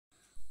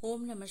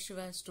Om Namah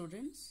Shivaya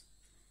students.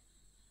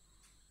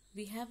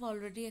 We have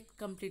already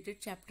completed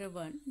chapter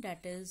 1,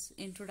 that is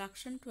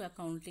Introduction to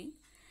Accounting,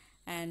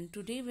 and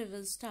today we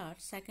will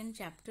start second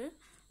chapter,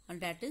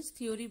 and that is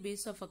Theory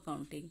Base of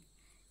Accounting.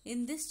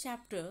 In this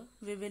chapter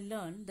we will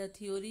learn the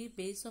theory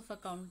base of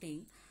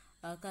accounting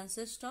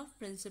consists of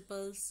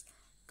principles,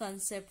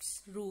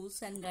 concepts,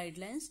 rules and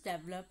guidelines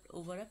developed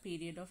over a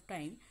period of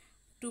time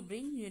to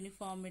bring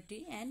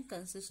uniformity and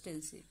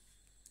consistency.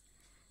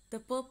 The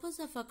purpose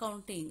of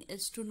accounting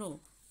is to know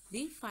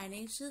the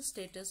financial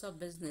status of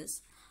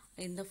business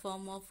in the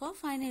form of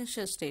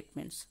financial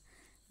statements.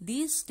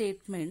 These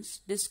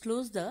statements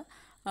disclose the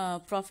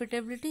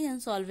profitability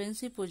and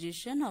solvency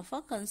position of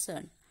a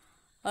concern.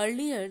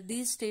 Earlier,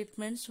 these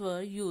statements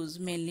were used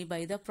mainly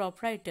by the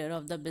proprietor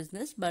of the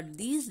business, but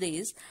these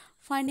days,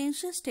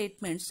 financial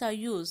statements are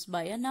used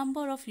by a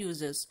number of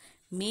users,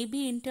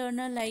 maybe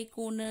internal like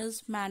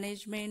owners,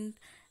 management,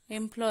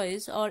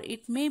 employees, or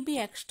it may be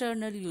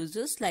external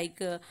users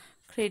like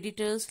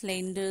creditors,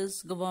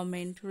 lenders,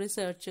 government,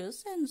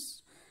 researchers, and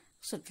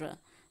etc.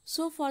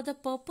 So, for the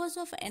purpose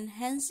of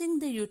enhancing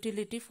the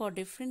utility for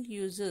different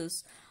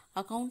users,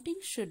 accounting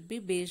should be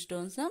based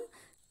on some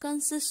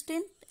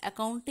consistent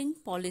accounting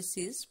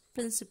policies,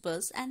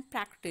 principles, and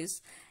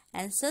practice,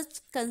 and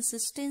such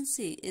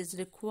consistency is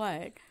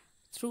required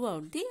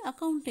throughout the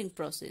accounting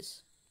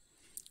process.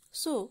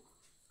 So,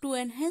 to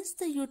enhance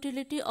the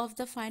utility of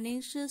the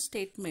financial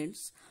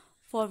statements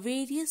for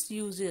various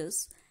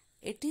users,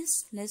 it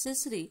is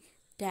necessary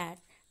that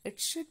it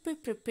should be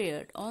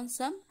prepared on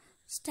some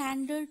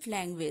standard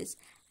language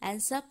and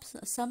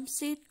some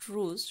set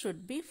rules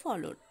should be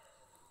followed.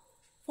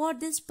 For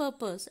this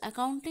purpose,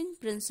 accounting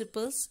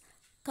principles,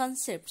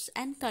 concepts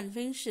and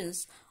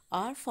conventions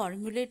are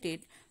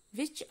formulated,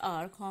 which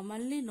are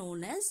commonly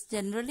known as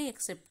Generally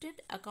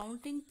Accepted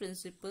Accounting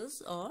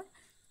Principles or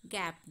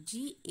GAAP,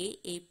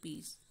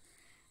 GAAPs.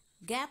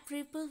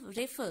 GAAP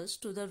refers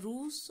to the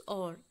rules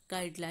or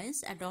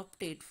guidelines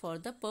adopted for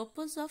the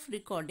purpose of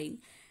recording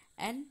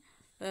and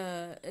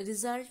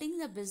resulting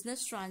the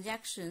business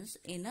transactions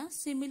in a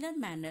similar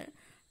manner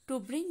to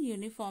bring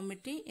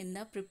uniformity in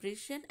the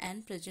preparation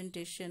and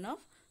presentation of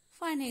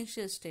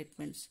financial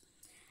statements.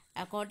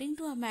 According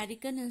to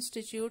American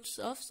Institutes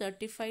of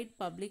Certified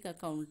Public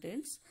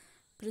Accountants,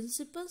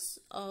 principles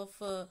of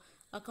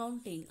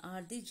accounting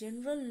are the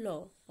general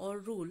law or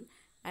rule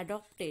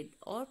adopted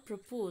or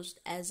proposed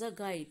as a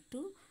guide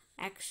to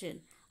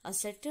action, a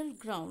settled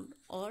ground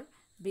or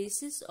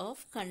basis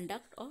of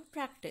conduct or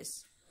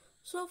practice.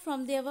 So,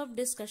 from the above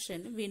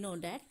discussion, we know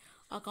that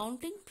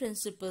accounting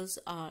principles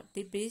are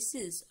the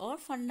basis or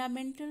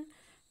fundamental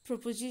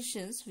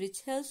propositions which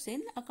helps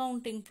in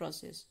accounting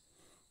process.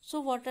 So,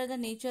 what are the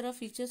nature of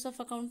features of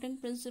accounting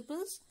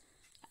principles?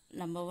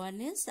 Number one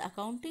is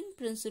accounting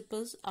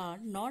principles are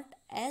not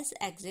as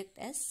exact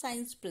as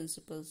science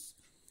principles.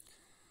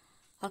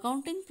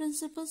 Accounting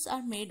principles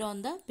are made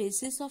on the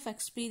basis of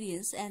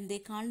experience and they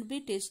can't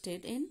be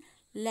tested in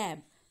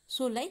lab.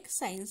 So, like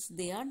science,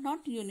 they are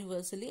not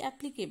universally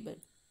applicable.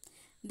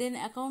 Then,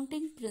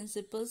 accounting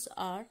principles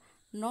are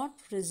not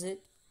rigid.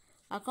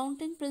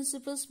 Accounting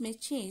principles may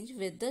change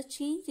with the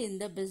change in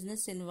the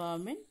business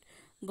environment,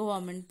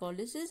 government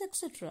policies,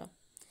 etc.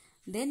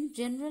 Then,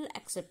 general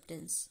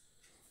acceptance.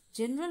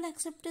 General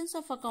acceptance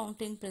of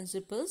accounting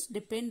principles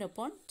depend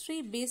upon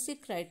three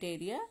basic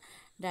criteria,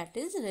 that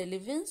is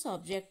relevance,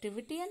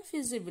 objectivity and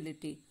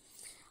feasibility.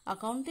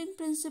 Accounting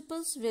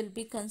principles will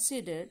be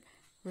considered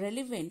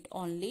relevant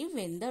only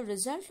when the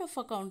result of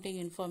accounting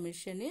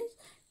information is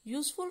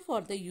useful for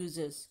the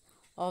users.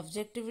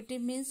 Objectivity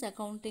means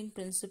accounting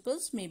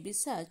principles may be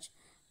such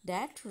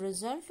that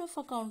result of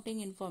accounting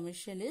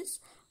information is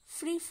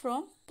free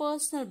from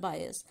personal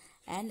bias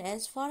and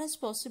as far as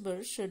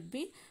possible should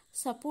be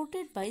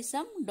supported by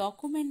some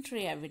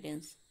documentary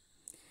evidence.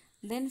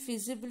 Then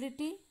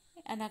feasibility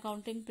and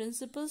accounting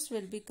principles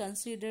will be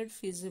considered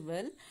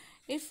feasible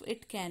if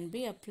it can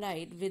be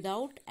applied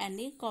without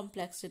any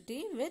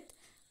complexity with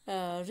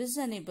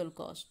reasonable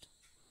cost.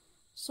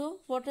 So,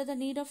 what are the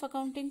need of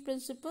accounting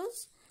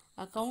principles?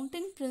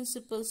 Accounting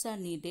principles are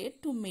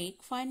needed to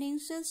make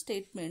financial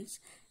statements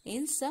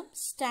in some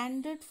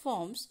standard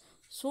forms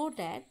so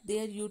that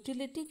their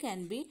utility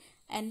can be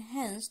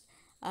enhanced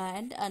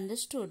and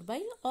understood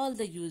by all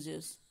the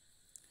users.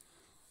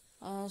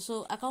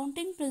 So,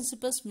 accounting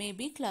principles may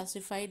be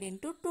classified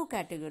into two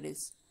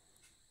categories.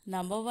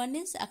 Number one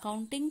is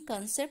accounting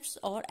concepts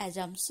or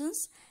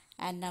assumptions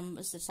and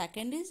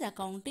second is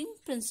accounting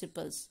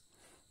principles.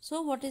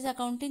 So, what is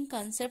accounting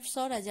concepts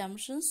or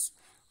assumptions?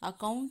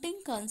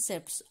 Accounting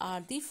concepts are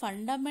the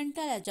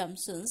fundamental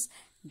assumptions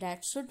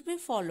that should be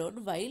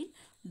followed while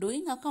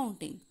doing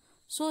accounting.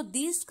 So,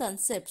 these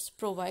concepts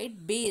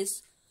provide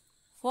base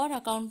for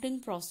accounting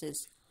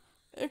process.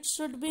 It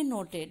should be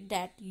noted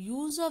that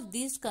use of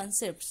these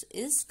concepts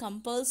is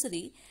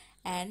compulsory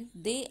and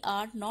they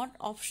are not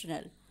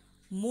optional.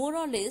 More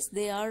or less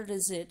they are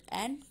rigid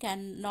and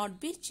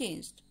cannot be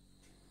changed.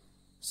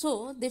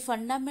 So, the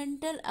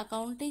fundamental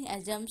accounting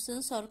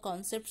assumptions or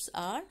concepts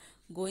are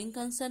going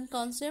concern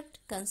concept,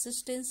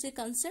 consistency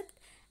concept,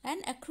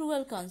 and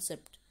accrual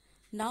concept.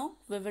 Now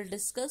we will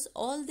discuss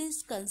all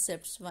these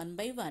concepts one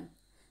by one.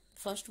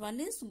 First one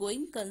is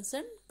going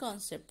concern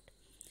concept.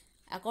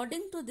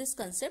 According to this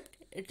concept,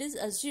 it is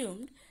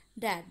assumed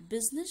that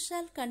business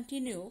shall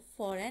continue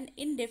for an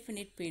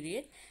indefinite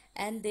period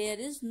and there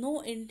is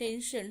no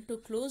intention to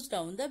close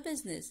down the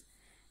business.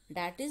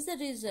 That is the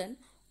reason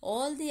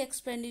all the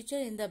expenditure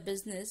in the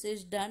business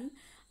is done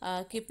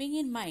keeping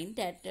in mind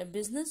that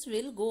business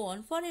will go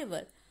on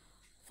forever.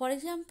 For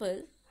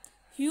example,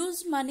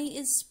 huge money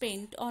is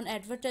spent on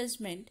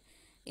advertisement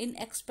in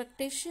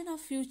expectation of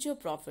future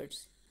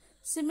profits.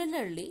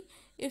 Similarly,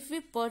 if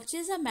we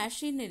purchase a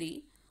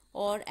machinery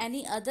or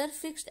any other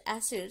fixed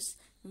assets,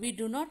 we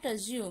do not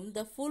assume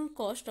the full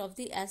cost of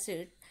the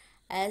asset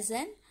as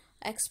an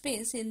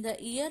expense in the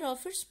year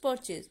of its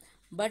purchase,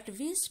 but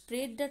we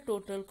spread the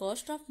total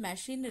cost of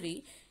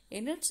machinery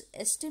in its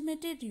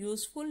estimated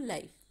useful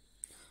life.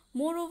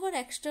 Moreover,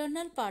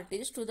 external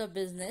parties to the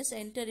business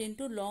enter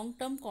into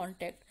long-term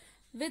contract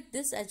with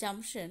this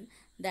assumption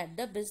that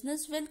the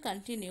business will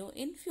continue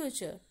in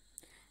future.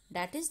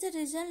 That is the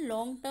reason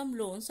long-term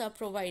loans are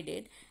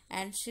provided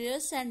and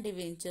shares and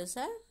debentures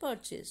are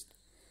purchased.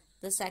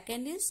 The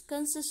second is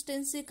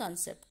consistency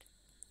concept.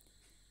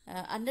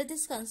 Under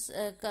this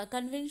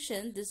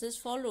convention, this is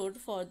followed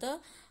for the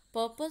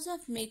purpose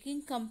of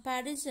making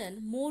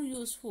comparison more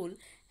useful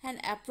and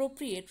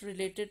appropriate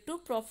related to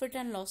profit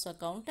and loss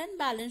account and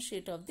balance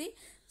sheet of the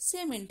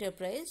same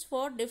enterprise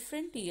for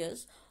different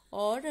years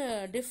or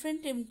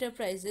different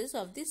enterprises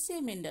of the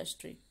same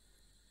industry.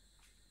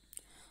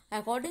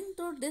 According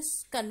to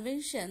this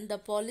convention, the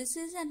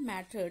policies and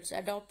methods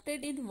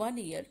adopted in one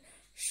year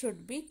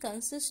should be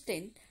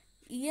consistent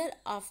year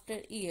after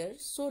year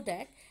so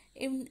that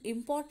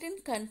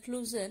important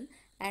conclusion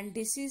and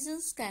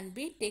decisions can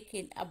be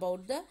taken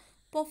about the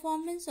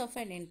performance of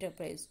an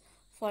enterprise.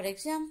 For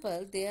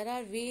example, there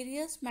are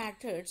various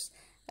methods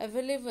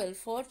available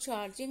for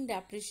charging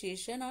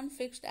depreciation on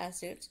fixed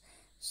assets.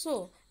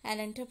 So, an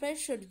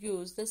enterprise should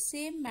use the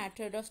same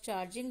method of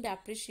charging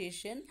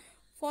depreciation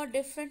for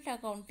different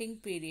accounting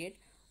period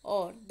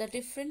or the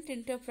different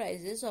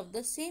enterprises of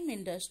the same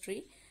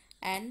industry,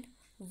 and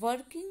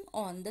working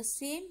on the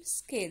same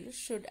scale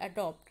should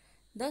adopt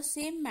the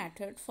same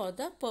method for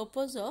the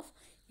purpose of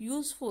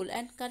useful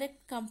and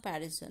correct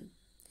comparison.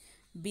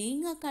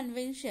 Being a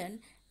convention,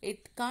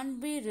 it can't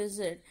be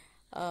rigid,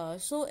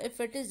 so if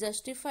it is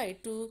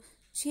justified to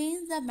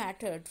change the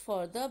method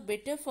for the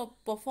better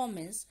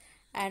performance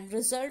and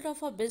result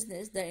of a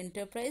business, the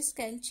enterprise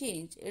can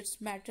change its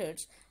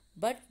methods,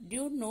 but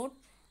due note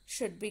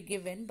should be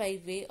given by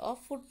way of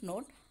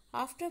footnote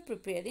after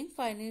preparing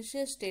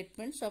financial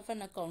statements of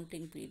an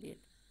accounting period.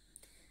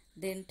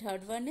 Then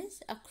third one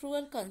is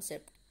accrual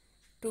concept.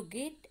 To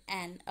get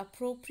an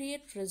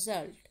appropriate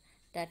result,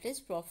 that is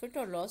profit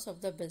or loss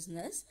of the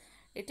business,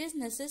 it is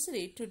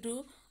necessary to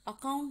do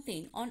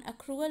accounting on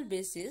accrual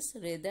basis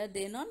rather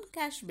than on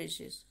cash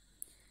basis.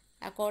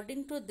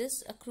 According to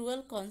this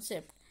accrual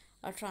concept,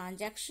 a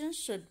transaction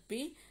should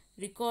be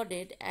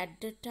recorded at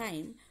the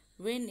time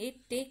when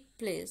it takes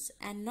place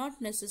and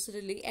not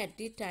necessarily at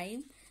the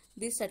time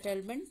the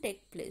settlement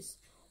takes place.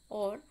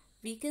 Or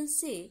we can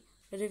say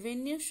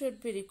revenue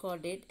should be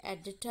recorded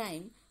at the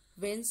time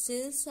when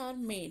sales are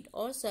made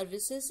or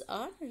services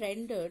are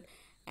rendered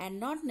and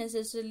not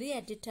necessarily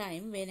at the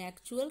time when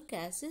actual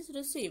cash is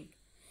received.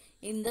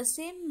 In the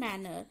same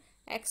manner,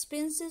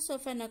 expenses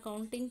of an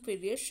accounting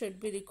period should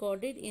be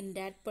recorded in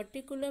that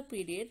particular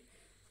period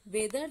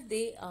whether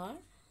they are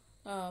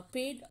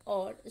paid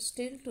or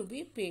still to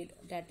be paid,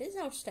 that is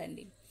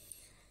outstanding.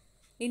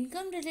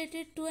 Income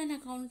related to an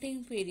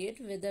accounting period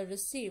whether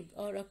received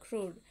or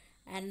accrued,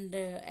 and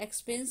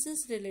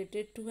expenses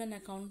related to an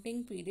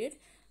accounting period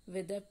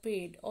whether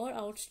paid or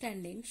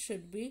outstanding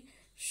should be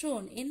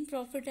shown in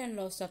profit and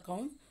loss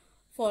account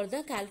for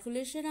the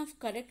calculation of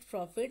correct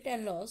profit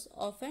and loss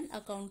of an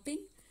accounting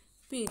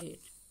period.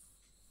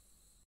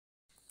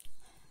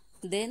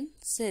 Then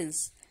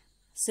sales.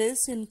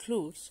 Sales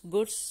includes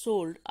goods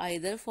sold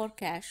either for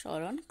cash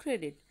or on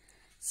credit.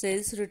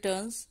 Sales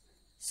returns.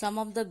 Some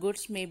of the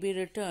goods may be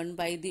returned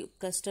by the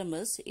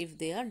customers if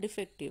they are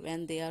defective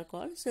and they are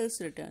called sales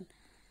return.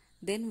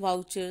 Then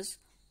vouchers.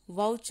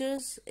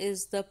 Vouchers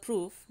is the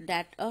proof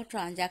that a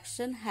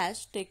transaction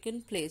has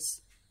taken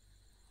place.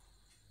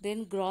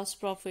 Then gross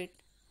profit.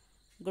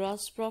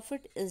 Gross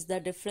profit is the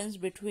difference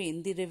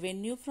between the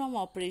revenue from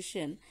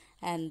operation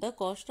and the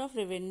cost of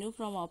revenue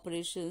from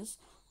operations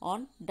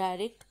on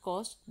direct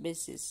cost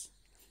basis.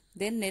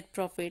 Then net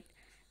profit.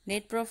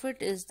 Net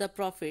profit is the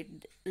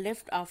profit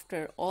left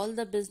after all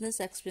the business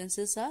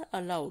expenses are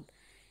allowed.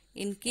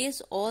 In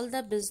case all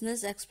the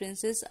business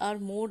expenses are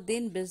more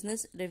than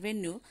business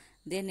revenue,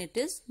 then it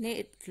is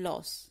net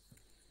loss.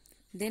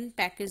 Then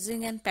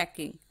packaging and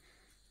packing.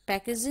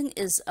 Packaging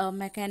is a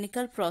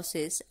mechanical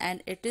process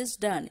and it is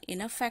done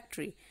in a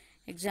factory.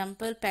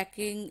 Example,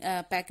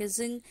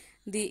 packaging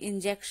the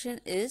injection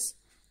is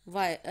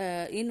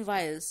in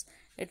vials.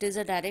 It is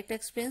a direct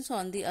expense.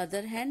 On the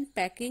other hand,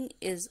 packing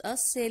is a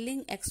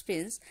selling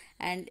expense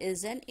and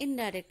is an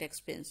indirect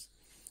expense.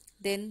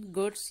 Then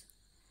goods,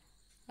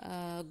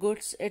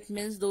 it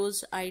means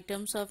those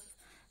items of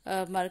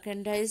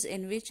merchandise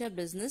in which a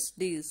business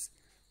deals.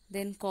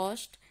 Then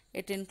cost,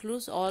 it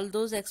includes all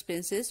those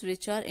expenses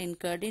which are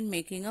incurred in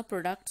making a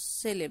product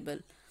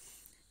sellable.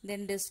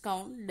 Then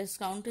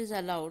discount is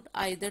allowed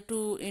either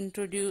to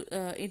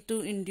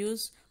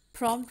induce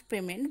prompt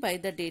payment by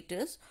the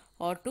debtors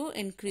or to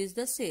increase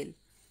the sale.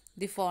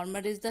 The former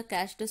is the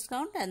cash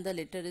discount and the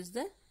latter is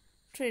the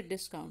trade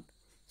discount.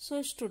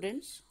 So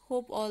students,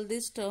 hope all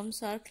these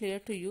terms are clear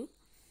to you.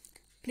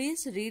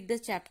 Please read the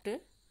chapter,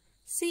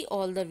 see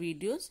all the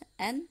videos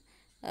and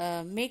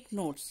make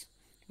notes.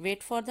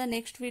 Wait for the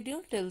next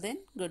video. Till then,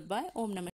 goodbye. Om Namah.